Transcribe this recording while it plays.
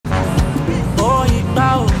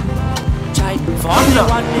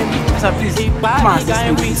Sir, please, come and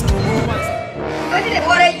assist me. Why did they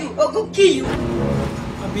worry you or go kill you?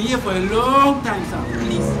 I've been here for a long time, sir.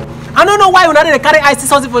 Please. I don't know why you dey carry eye see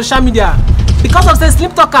something for social media. Because of say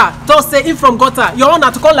slimetalker talk say him from gutter, your own na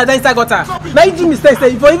to come like that inside gutter. Now you do mistake say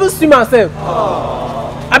you for even swim yourself.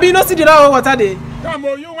 Abi you no see the raw water dey. Come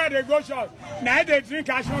on, you want to go short. Now they drink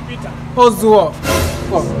action bitter. Ozuo.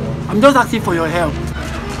 I'm just asking for your help.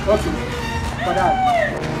 Okay. For that.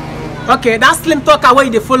 Okay, that slimetalker wey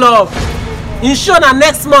you dey follow up. In show na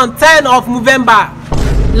next month 10 of November.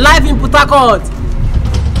 Live in Port Harcourt.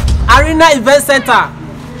 Arena Event Center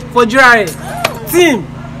for Jurare. Team.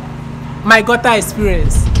 My gutter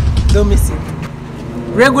experience. Don't miss it.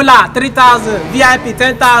 Regular 3,000, VIP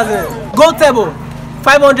 10,000, gold table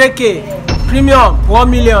 500k, premium 1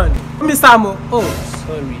 million. Miss Amo. Oh,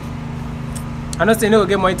 sorry. I know say you no go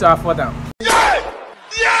get money to afford them. If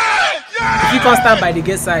you can stand by the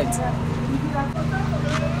gate side.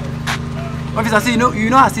 Officer, see, you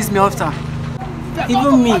know assist me officer.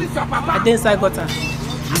 Even me, I dey inside gutter.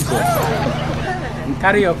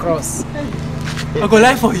 Carry your cross. I go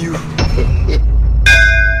lie for you.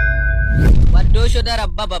 Wadosho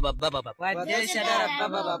darab baba baba baba. Wadesha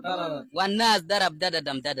darab baba baba. Wanas darab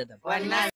dadadam dadadam.